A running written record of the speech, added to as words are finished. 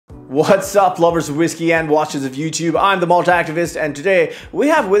What's up, lovers of whiskey and watchers of YouTube? I'm the Malt Activist, and today we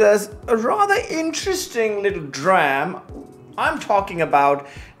have with us a rather interesting little dram. I'm talking about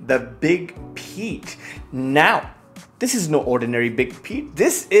the Big Peat. Now, this is no ordinary Big Peat.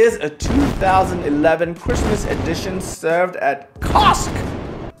 This is a 2011 Christmas edition served at Cask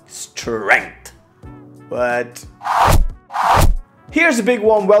Strength. But here's a big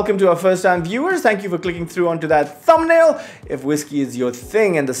warm welcome to our first-time viewers. Thank you for clicking through onto that thumbnail. If whiskey is your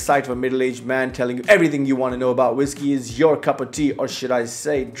thing and the sight of a middle-aged man telling you everything you want to know about whiskey is your cup of tea, or should I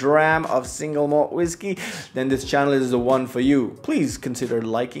say dram of single malt whiskey, then this channel is the one for you. Please consider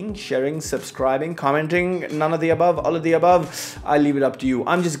liking, sharing, subscribing, commenting, none of the above, all of the above. I leave it up to you.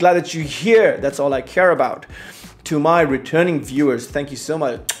 I'm just glad that you're here. That's all I care about. To my returning viewers, thank you so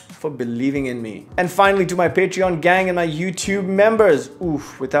much for believing in me. And finally, to my Patreon gang and my YouTube members,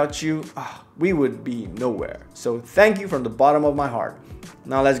 oof, without you, we would be nowhere. So thank you from the bottom of my heart.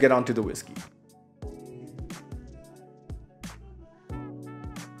 Now let's get on to the whiskey.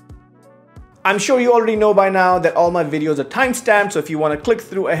 I'm sure you already know by now that all my videos are timestamped, so if you want to click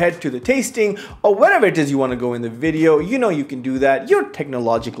through ahead to the tasting or wherever it is you want to go in the video, you know you can do that. You're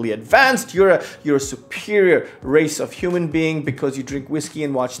technologically advanced. You're a superior race of human being because you drink whiskey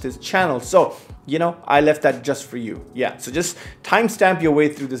and watch this channel. So, you know, I left that just for you. Yeah, so just timestamp your way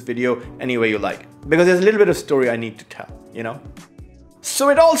through this video any way you like, because there's a little bit of story I need to tell, you know? So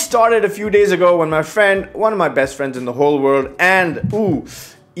it all started a few days ago when my friend, one of my best friends in the whole world, and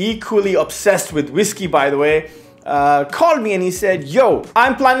equally obsessed with whiskey, by the way, called me and he said, yo,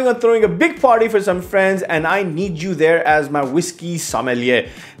 I'm planning on throwing a big party for some friends and I need you there as my whiskey sommelier.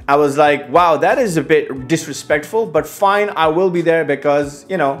 I was like, wow, that is a bit disrespectful, but fine, I will be there because,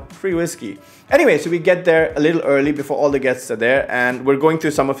 you know, free whiskey. Anyway, so we get there a little early before all the guests are there, and we're going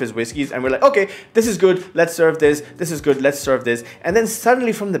through some of his whiskeys and we're like, okay, this is good, let's serve this. This is good, let's serve this. And then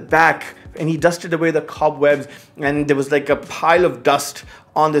suddenly from the back, and he dusted away the cobwebs and there was like a pile of dust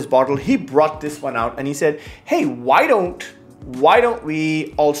on this bottle. He brought this one out and he said, hey, why don't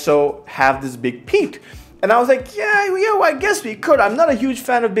we also have this Big Peat? And I was like, yeah, well, I guess we could. I'm not a huge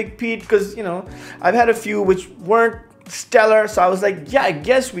fan of Big Peat because, you know, I've had a few which weren't stellar. So I was like, yeah, I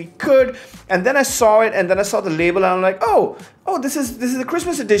guess we could. And then I saw it and then I saw the label and I'm like, oh, this is the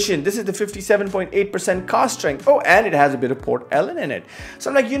Christmas edition. This is the 57.8% cask strength. Oh, and it has a bit of Port Ellen in it. So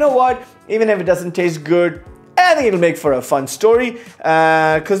I'm like, you know what? Even if it doesn't taste good, I think it'll make for a fun story.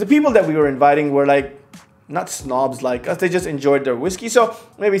 Because the people that we were inviting were like, not snobs like us, they just enjoyed their whiskey. So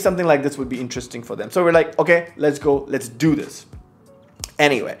maybe something like this would be interesting for them. So we're like, okay, let's go, let's do this.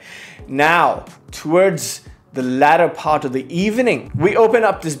 Anyway, now towards the latter part of the evening, we open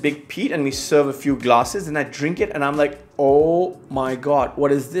up this Big Peat and we serve a few glasses and I drink it and I'm like, oh my God, what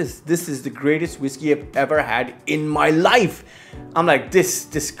is this? This is the greatest whiskey I've ever had in my life. I'm like,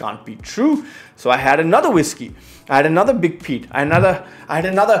 this can't be true. So I had another whiskey. I had another Big Peat. I had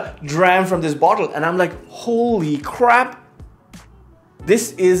another dram from this bottle and I'm like, holy crap.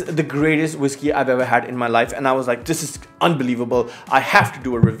 This is the greatest whiskey I've ever had in my life. And I was like, this is unbelievable. I have to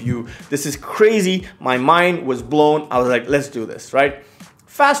do a review. This is crazy. My mind was blown. I was like, let's do this, right?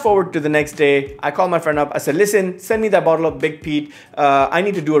 Fast forward to the next day, I called my friend up. I said, listen, send me that bottle of Big Peat. I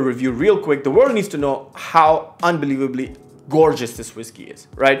need to do a review real quick. The world needs to know how unbelievably gorgeous this whiskey is,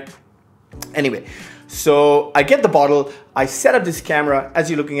 right? Anyway, so I get the bottle, I set up this camera as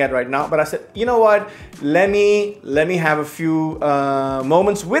you're looking at right now, but I said, you know what, let me have a few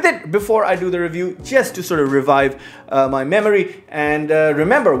moments with it before I do the review, just to sort of revive my memory and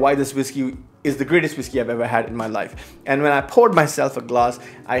remember why this whiskey is the greatest whiskey I've ever had in my life. And when I poured myself a glass,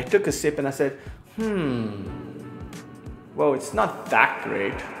 I took a sip and I said, well, it's not that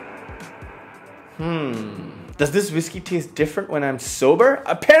great. Does this whiskey taste different when I'm sober?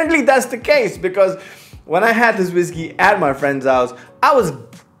 Apparently that's the case, because when I had this whiskey at my friend's house, I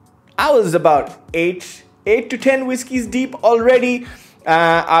was about 8 to 10 whiskeys deep already.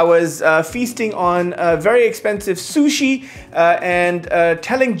 I was feasting on very expensive sushi and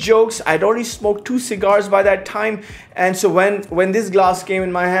telling jokes. I'd already smoked 2 cigars by that time. And so when this glass came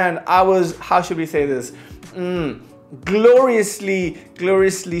in my hand, I was, how should we say this? Gloriously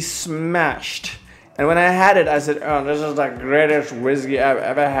smashed. And when I had it, I said, oh, this is the greatest whiskey I've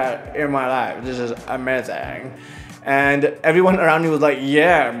ever had in my life. This is amazing. And everyone around me was like,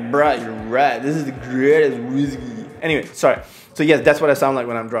 yeah, bruh, you're right. This is the greatest whiskey. Anyway, sorry. So yes, that's what I sound like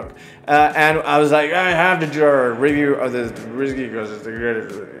when I'm drunk. And I was like, I have to do a review of this whiskey because it's the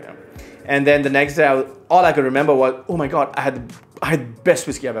greatest whiskey. And then the next day, all I could remember was, oh my God, I had the best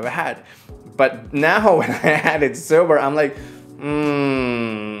whiskey I've ever had. But now when I had it sober, I'm like,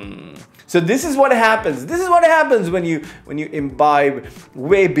 So this is what happens. This is what happens when you imbibe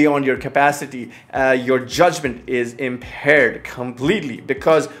way beyond your capacity. Your judgment is impaired completely,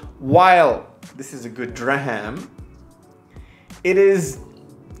 because while this is a good dram, it is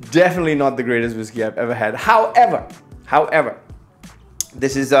definitely not the greatest whiskey I've ever had. However,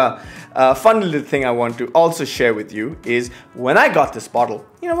 this is a fun little thing I want to also share with you is when I got this bottle.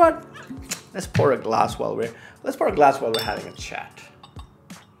 You know what? Let's pour a glass while we're having a chat.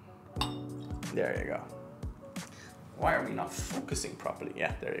 There you go. Why are we not focusing properly?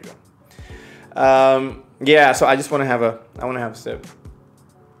 Yeah, there you go. Yeah, so I just want to have a sip.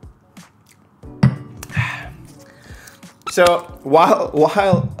 So while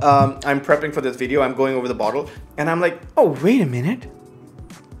I'm prepping for this video, I'm going over the bottle and I'm like, oh, wait a minute.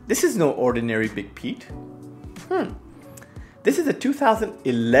 This is no ordinary Big Peat. This is a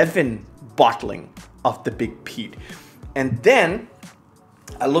 2011 bottling of the Big Peat. And then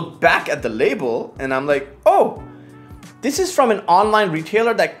I look back at the label and I'm like, oh, this is from an online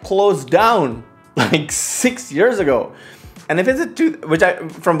retailer that closed down like 6 years ago. And if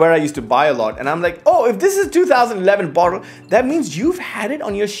it's from where I used to buy a lot, and I'm like, oh, if this is a 2011 bottle, that means you've had it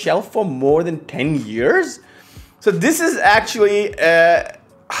on your shelf for more than 10 years. So this is actually,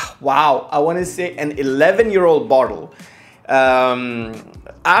 wow, I want to say an 11-year-old bottle.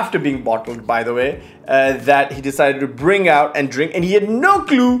 After being bottled, by the way, that he decided to bring out and drink, and he had no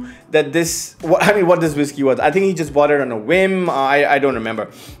clue that what this whiskey was. I think he just bought it on a whim. I don't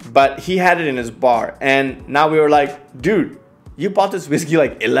remember, but he had it in his bar, and now we were like, dude, you bought this whiskey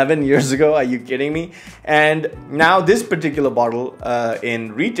like 11 years ago. Are you kidding me? And now this particular bottle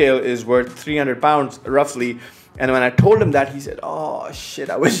in retail is worth 300 pounds roughly. And when I told him that, he said, oh shit,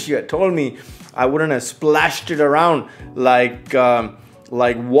 I wish you had told me. I wouldn't have splashed it around like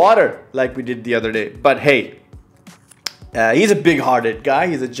water like we did the other day. But hey, he's a big-hearted guy.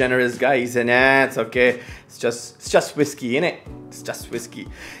 He's a generous guy. He said, nah, it's okay. It's just whiskey, innit? It's just whiskey.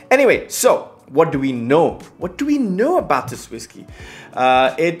 Anyway, so what do we know? What do we know about this whiskey?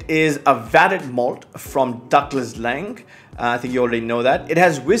 It is a vatted malt from Douglas Lang. I think you already know that. It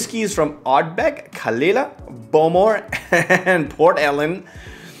has whiskies from Ardbeg, Caol Ila, Bowmore, and Port Ellen.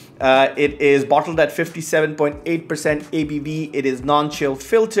 It is bottled at 57.8% ABV. It is non-chill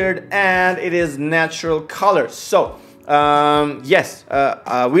filtered, and it is natural color. So, yes,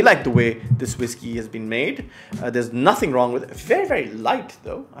 we like the way this whiskey has been made. There's nothing wrong with it. Very, very light,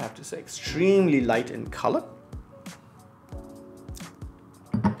 though, I have to say. Extremely light in color.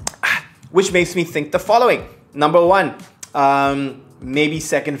 Which makes me think the following. Number one, maybe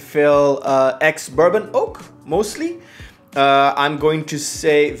second fill ex-bourbon oak, mostly. I'm going to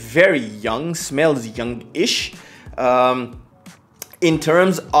say very young, smells young-ish. In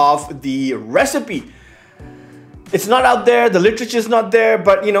terms of the recipe, it's not out there, the literature's not there,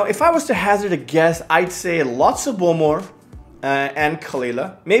 but you know, if I was to hazard a guess, I'd say lots of Bowmore and Caol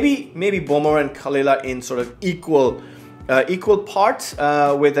Ila. Maybe Bowmore and Caol Ila in sort of equal parts,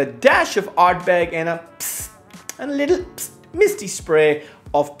 with a dash of Ardbeg and a little misty spray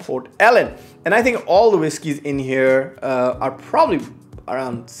of Port Ellen. And I think all the whiskies in here are probably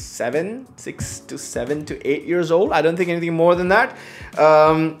around 6 to 7 to 8 years old. I don't think anything more than that.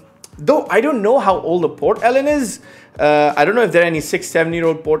 Though I don't know how old the Port Ellen is. I don't know if there are any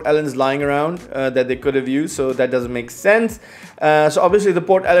 6-7-year-old Port Ellens lying around that they could have used, so that doesn't make sense. So obviously the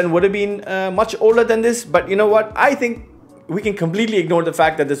Port Ellen would have been much older than this, but you know what? I think we can completely ignore the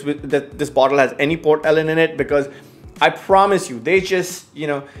fact that this bottle has any Port Ellen in it, because I promise you, they just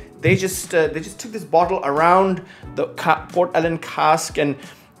took this bottle around the Port Ellen cask and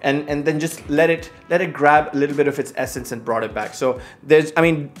then just let it grab a little bit of its essence and brought it back. So there's, I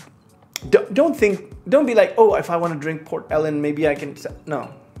mean, don't be like, oh, if I want to drink Port Ellen, maybe I can.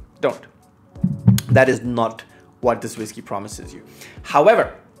 No, don't. That is not what this whiskey promises you.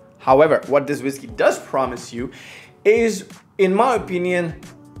 However, what this whiskey does promise you is, in my opinion,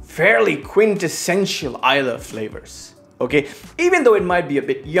 fairly quintessential Islay flavors. Okay, even though it might be a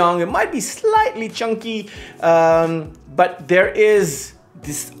bit young, it might be slightly chunky, but there is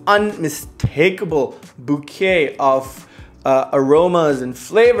this unmistakable bouquet of aromas and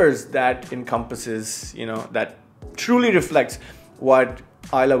flavors that encompasses, you know, that truly reflects what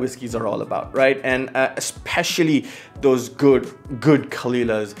Islay whiskies are all about, right? And especially those good Caol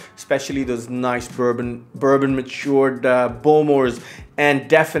Ilas, especially those nice bourbon matured Bowmores, and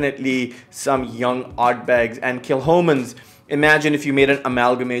definitely some young Ardbegs and Kilhomans. Imagine if you made an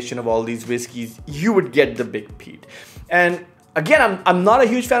amalgamation of all these whiskies, you would get the Big Peat. And again, I'm not a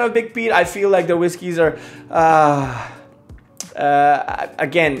huge fan of Big Peat. I feel like the whiskies are,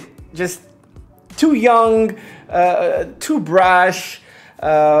 again, just too young, too brash.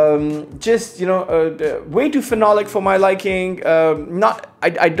 Just, you know, way too phenolic for my liking.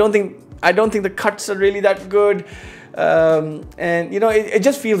 I don't think the cuts are really that good. And you know, it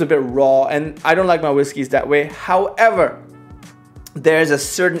just feels a bit raw, and I don't like my whiskeys that way. However, there's a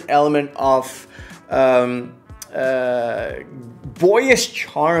certain element of boyish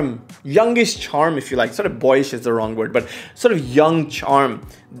charm, youngish charm, if you like. Sort of boyish is the wrong word, but sort of young charm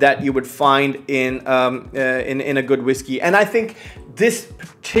that you would find in a good whiskey. And I think this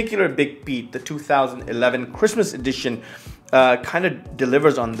particular Big Peat, the 2011 Christmas edition, kind of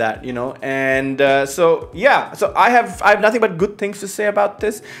delivers on that, you know. And so yeah, so I have nothing but good things to say about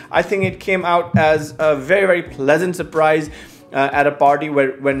this. I think it came out as a very, very pleasant surprise at a party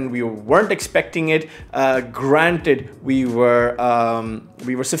when we weren't expecting it. Granted, we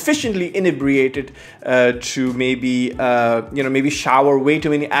were sufficiently inebriated to maybe you know, maybe shower way too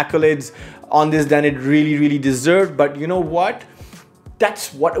many accolades on this than it really deserved. But you know what?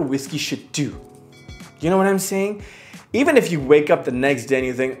 That's what a whiskey should do. You know what I'm saying? Even if you wake up the next day and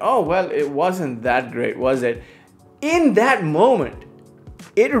you think, oh well, it wasn't that great, was it? In that moment,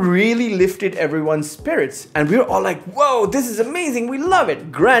 it really lifted everyone's spirits, and we were all like, whoa, this is amazing, we love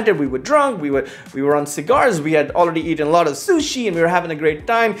it. Granted, we were drunk, we were on cigars, we had already eaten a lot of sushi, and we were having a great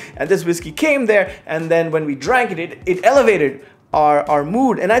time, and this whiskey came there, and then when we drank it, it elevated our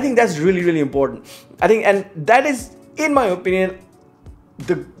mood. And I think that's really important. I think, and that is, in my opinion,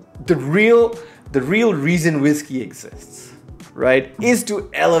 the real reason whiskey exists, right, is to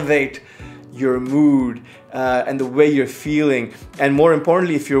elevate your mood and the way you're feeling. And more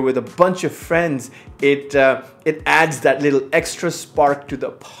importantly, if you're with a bunch of friends, it adds that little extra spark to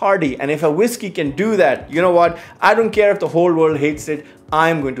the party. And if a whiskey can do that, you know what, I don't care if the whole world hates it,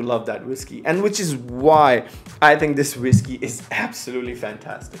 I'm going to love that whiskey. And which is why I think this whiskey is absolutely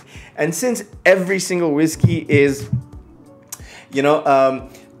fantastic. And since every single whiskey is, you know,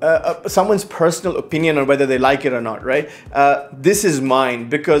 someone's personal opinion on whether they like it or not, right? This is mine,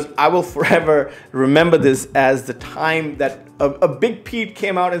 because I will forever remember this as the time that a Big Peat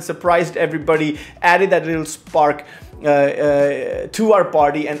came out and surprised everybody, added that little spark to our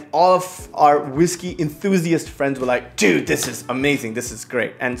party, and all of our whiskey enthusiast friends were like, dude, this is amazing, this is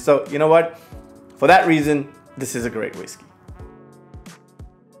great. And so, you know what? For that reason, this is a great whiskey.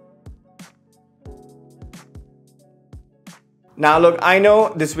 Now look, I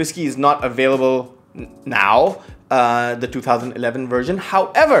know this whiskey is not available now, the 2011 version.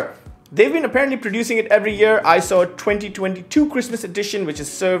 However, they've been apparently producing it every year. I saw a 2022 Christmas edition, which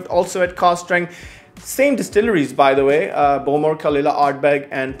is served also at Cask Strength. Same distilleries, by the way, Bowmore, Caol Ila, Ardbeg,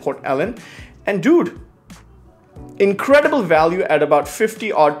 and Port Ellen. And dude, incredible value at about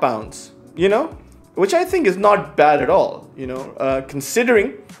 50 odd pounds, you know, which I think is not bad at all, you know,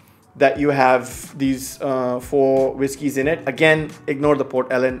 considering that you have these 4 whiskeys in it. Again, ignore the Port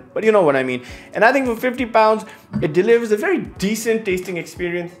Ellen, but you know what I mean. And I think for 50 pounds, it delivers a very decent tasting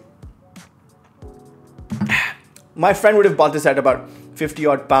experience. My friend would have bought this at about 50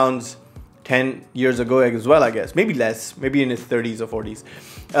 odd pounds 10 years ago as well, I guess. Maybe less, maybe in his 30s or 40s.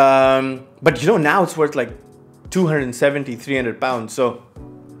 But you know, now it's worth like 270, 300 pounds. So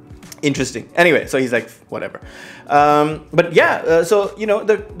interesting. Anyway, so he's like, whatever. But yeah, so you know,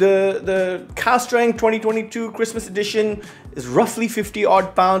 the Cask Strength 2022 Christmas edition is roughly 50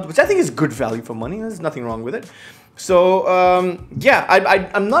 odd pounds, which I think is good value for money. There's nothing wrong with it. So yeah,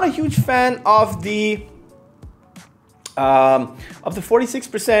 I'm not a huge fan of the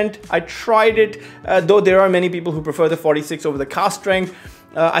 46%. I tried it, though there are many people who prefer the 46 over the Cask Strength.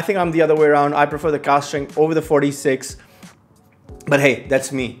 I think I'm the other way around. I prefer the Cask Strength over the 46. But hey,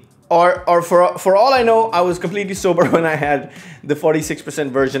 that's me. Or for all I know, I was completely sober when I had the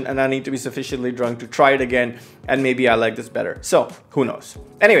 46% version, and I need to be sufficiently drunk to try it again, and maybe I like this better. So, who knows?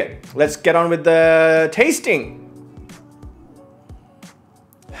 Anyway, let's get on with the tasting.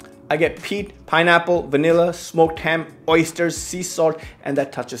 I get peat, pineapple, vanilla, smoked ham, oysters, sea salt, and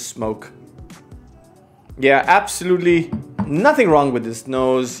that touch of smoke. Yeah, absolutely nothing wrong with this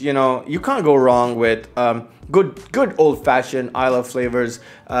nose. You know, you can't go wrong with good old-fashioned Islay flavors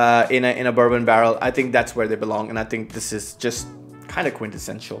in a bourbon barrel. I think that's where they belong, and I think this is just kind of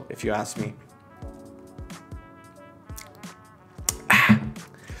quintessential, if you ask me.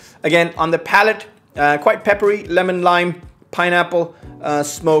 Again, on the palate, quite peppery, lemon, lime, pineapple,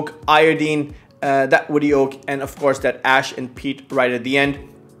 smoke, iodine, that woody oak, and of course that ash and peat right at the end.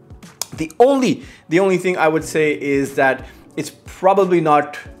 The only thing I would say is that it's probably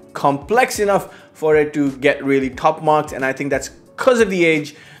not complex enough for it to get really top marks, and I think that's because of the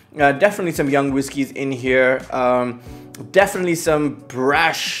age. Definitely some young whiskeys in here. Definitely some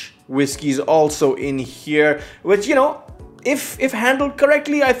brash whiskeys also in here, which, you know, if handled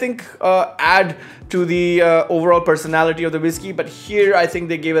correctly, I think add to the overall personality of the whiskey. But here, I think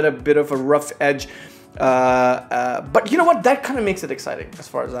they gave it a bit of a rough edge. But you know what? That kind of makes it exciting as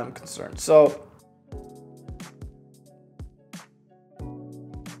far as I'm concerned. So,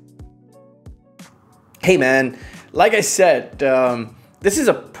 hey man, like I said, this is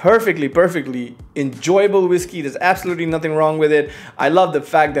a perfectly enjoyable whiskey. There's absolutely nothing wrong with it. I love the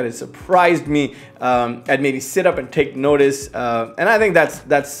fact that it surprised me. I'd maybe sit up and take notice, and I think that's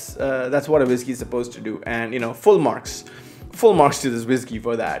what a whiskey is supposed to do. And you know, full marks to this whiskey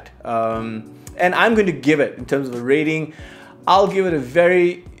for that. And I'm going to give it, in terms of a rating, I'll give it a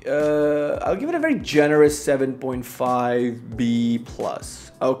very generous 7.5 B+.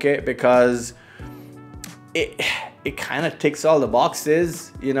 Okay, because it kind of ticks all the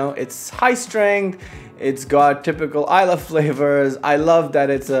boxes. You know, it's high strength, it's got typical Islay flavors. I love that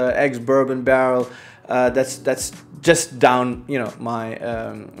it's a ex-bourbon barrel. That's just down, you know,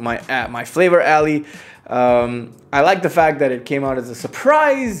 my flavor alley. I like the fact that it came out as a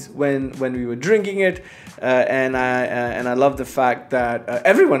surprise when we were drinking it, and I love the fact that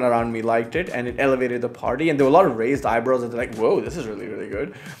everyone around me liked it, and it elevated the party. And there were a lot of raised eyebrows, and they're like, "Whoa, this is really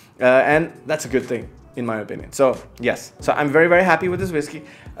good," and that's a good thing, in my opinion. So yes, so I'm very happy with this whiskey.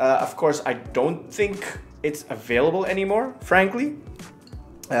 Of course, I don't think it's available anymore, frankly.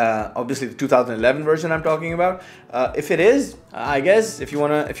 Obviously the 2011 version I'm talking about. If it is, I guess if you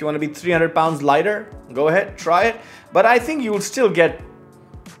wanna be 300 pounds lighter, go ahead, try it. But I think you will still get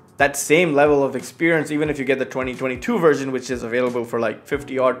that same level of experience even if you get the 2022 version, which is available for like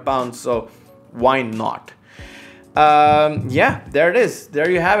 50 odd pounds. So why not? Yeah, there it is. There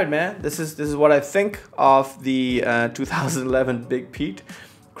you have it, man. This is what I think of the 2011 Big Peat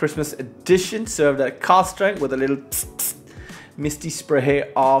Christmas Edition, served at cask strength with a little misty spray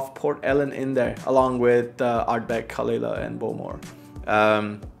of Port Ellen in there, along with Ardbeg, Caol Ila, and Bowmore.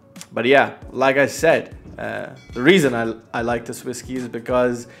 But yeah, like I said, the reason I like this whiskey is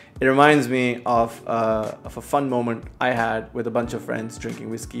because it reminds me of a fun moment I had with a bunch of friends drinking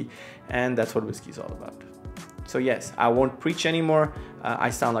whiskey, and that's what whiskey is all about. So yes, I won't preach anymore.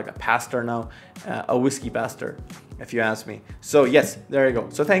 I sound like a pastor now, a whiskey pastor, if you ask me. So yes, there you go.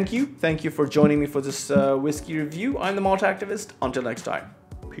 So thank you for joining me for this whiskey review. I'm the Malt Activist. Until next time,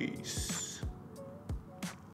 peace.